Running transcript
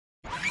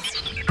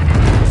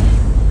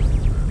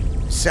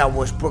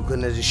Southwest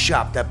Brooklyn is a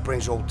shop that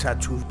brings old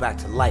tattoos back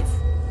to life.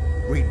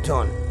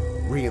 Redone,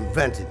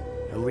 reinvented,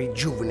 and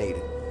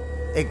rejuvenated.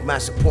 Ink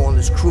Master Paul and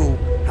his crew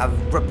have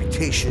a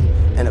reputation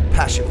and a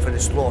passion for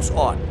this lost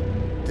art.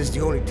 This is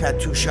the only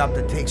tattoo shop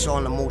that takes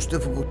on the most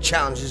difficult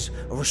challenges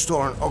of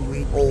restoring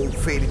ugly, old,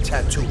 faded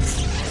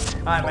tattoos.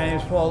 Hi, my name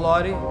is Paul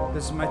Lottie.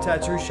 This is my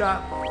tattoo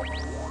shop.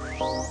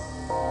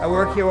 I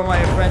work here with my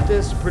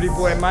apprentice, Pretty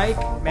Boy Mike,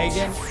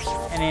 Megan,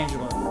 and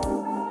Angela.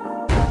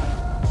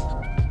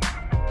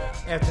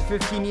 After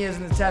 15 years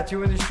in the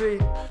tattoo industry,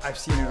 I've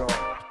seen it all.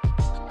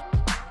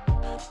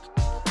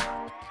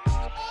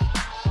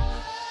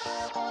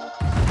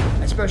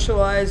 I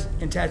specialize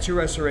in tattoo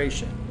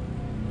restoration.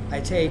 I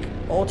take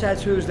old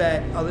tattoos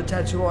that other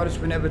tattoo artists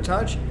would never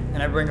touch,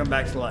 and I bring them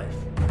back to life.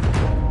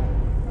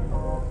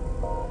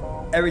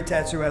 Every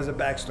tattoo has a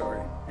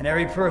backstory, and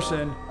every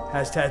person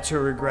has tattoo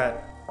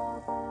regret.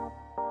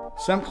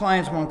 Some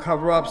clients want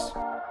cover-ups,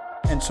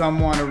 and some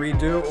want to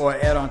redo or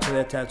add on to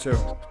their tattoo.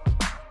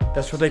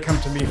 That's what they come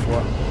to me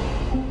for.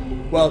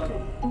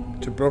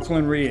 Welcome to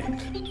Brooklyn Reinked.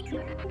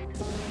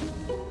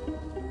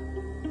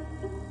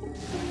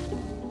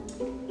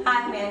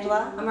 Hi, I'm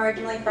Angela. I'm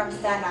originally from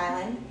Staten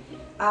Island.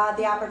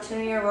 The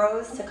opportunity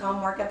arose to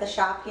come work at the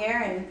shop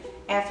here, and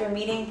after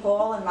meeting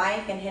Paul and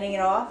Mike and hitting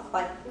it off,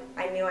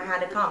 I knew I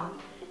had to come.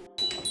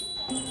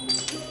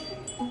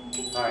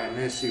 Hi, I'm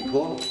nice to see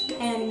Paul.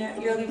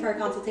 And you're looking for a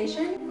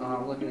consultation?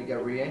 I'm looking to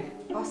get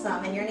re-inked.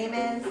 Awesome. And your name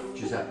is?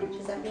 Giuseppe.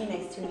 Giuseppe,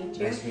 nice to meet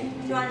you. Nice to meet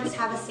you. Do you want to just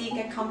have a seat,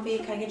 get comfy?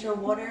 Can I get you a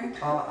water?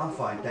 I'm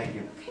fine, thank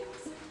you. Okay,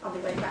 awesome. I'll be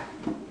right back.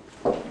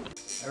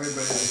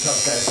 Everybody's a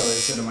tough guy, so they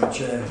sit in my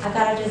chair. I've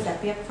got a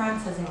Giuseppe up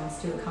front, says he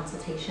wants to do a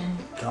consultation.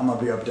 Tom, I'll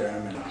be up there in a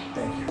minute.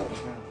 Thank you.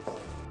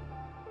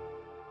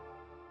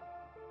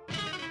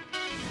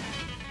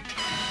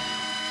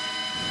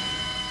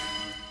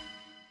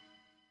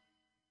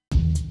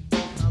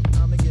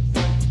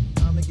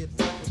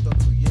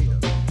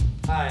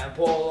 Hi, I'm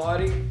Paul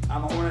Lottie.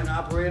 I'm owner and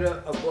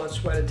operator of Blood,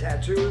 Sweat, and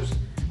Tattoos.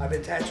 I've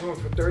been tattooing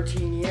for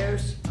 13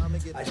 years.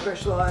 I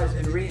specialize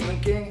in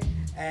re-inking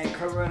and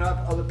covering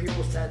up other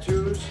people's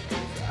tattoos.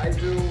 I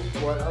do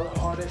what other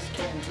artists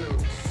can't do.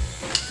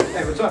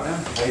 Hey, what's up,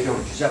 man? How you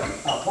doing, Giuseppe?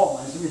 Paul,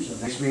 nice to meet you.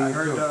 Nice to meet you, I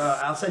heard too.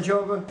 I'll send you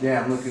over.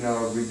 Yeah, I'm looking to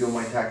redo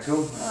my tattoo.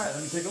 All right,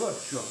 let me take a look.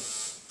 Sure.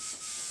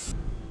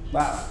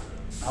 Wow.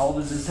 How old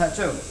is this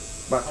tattoo?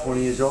 About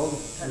 20 years old.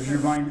 Would you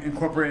mind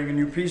incorporating a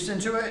new piece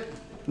into it?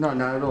 No,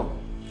 not at all.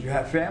 You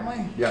have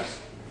family? Yes.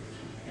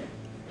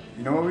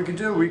 You know what we could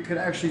do? We could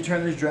actually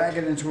turn this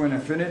dragon into an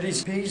infinity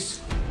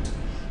piece.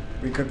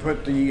 We could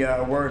put the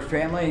word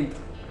family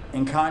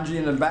in kanji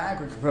in the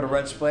back. We could put a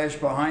red splash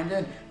behind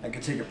it. I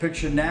could take a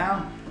picture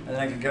now, and then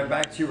I could get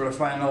back to you with a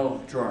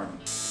final drawing.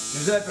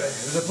 Giuseppe, it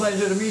was a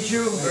pleasure to meet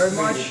you very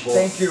much.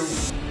 Thank you.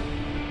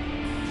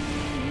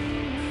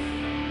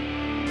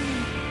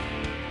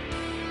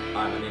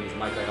 Hi, my name is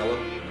Mike Ayala.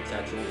 I've been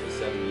tattooing for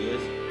 7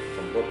 years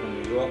from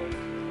Brooklyn, New York.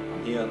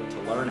 I'm here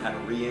to learn how to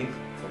re-ink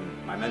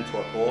from my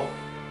mentor, Paul.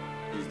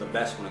 He's the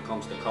best when it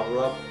comes to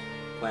cover-up.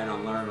 Plan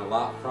on learning a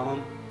lot from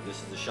him. This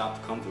is the shop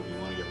to come to if you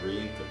want to get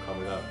re-inked or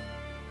covered up.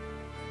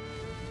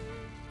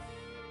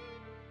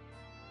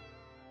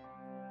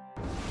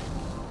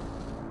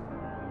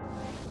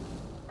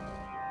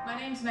 My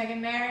name's Megan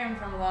Mary. I'm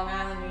from Long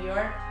Island, New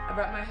York. I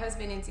brought my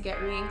husband in to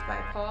get re-inked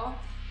by Paul.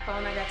 Paul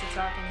and I got to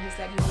talking. He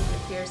said he needed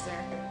a piercer.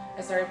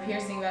 I started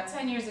piercing about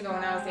 10 years ago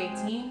when I was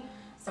 18.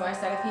 So I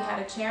said if he had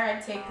a chair,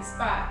 I'd take the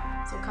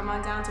spot. So come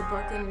on down to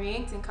Brooklyn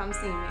Reinked and come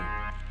see me.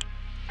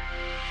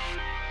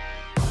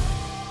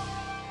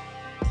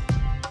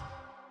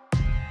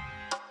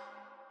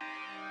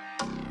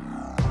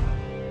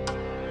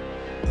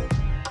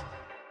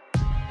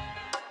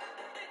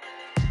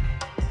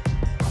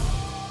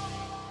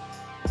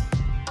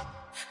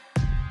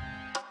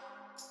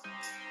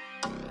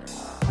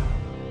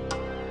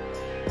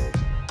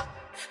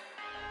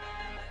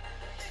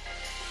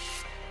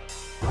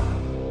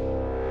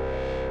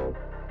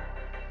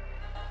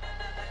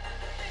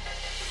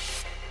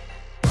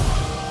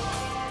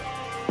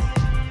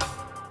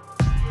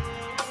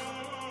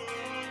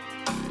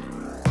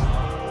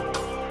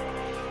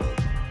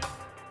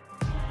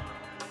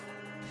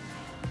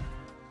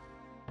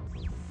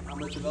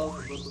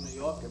 From Brooklyn, New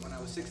York, and when I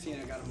was 16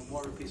 I got a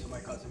memorial piece for my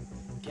cousin.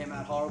 It came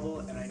out horrible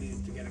and I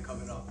needed to get it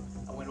covered up.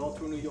 I went all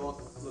through New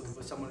York looking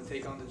for someone to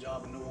take on the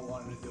job and no one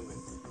wanted to do it.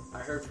 I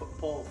heard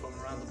Paul from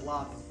around the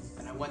block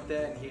and I went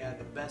there and he had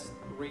the best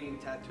ringing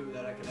tattoo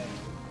that I could ask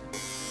for.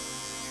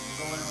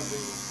 I'm going with the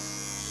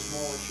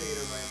smaller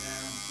shader right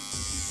now.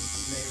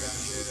 Made around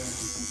shader.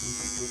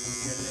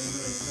 Get it in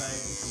really tight.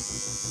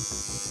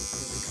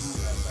 Get the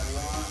contrast I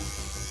want.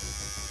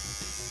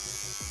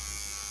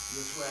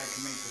 This way I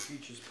can make the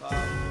features pop.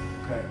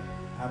 Okay,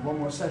 I have one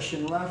more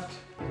session left.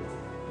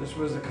 This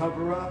was the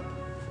cover-up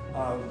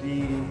of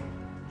the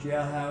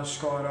jailhouse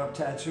scarred up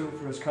tattoo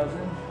for his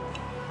cousin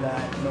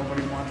that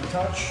nobody wanted to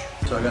touch.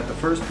 So I got the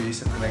first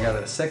piece and then I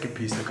got a second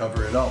piece to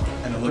cover it up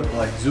and it looked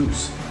like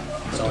Zeus.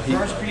 So the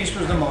first piece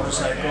was the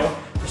motorcycle.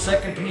 The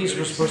second piece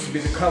was supposed to be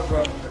the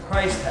cover-up of the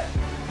Christ head.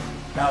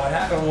 Now what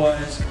happened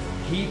was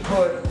he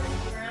put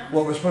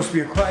what was supposed to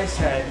be a Christ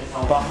head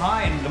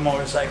behind the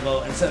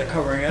motorcycle instead of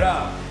covering it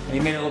up, and he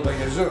made it look like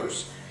a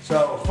Zeus.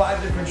 So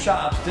 5 different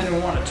shops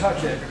didn't want to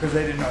touch it because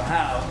they didn't know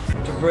how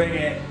to bring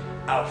it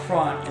out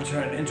front and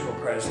turn it into a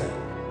Christ head.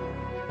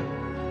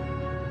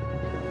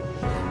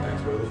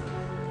 Thanks, brother.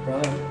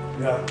 Brother?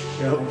 Yeah.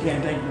 I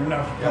can't thank you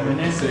enough for coming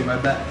in. Save my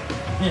back.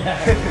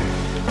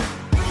 Yeah.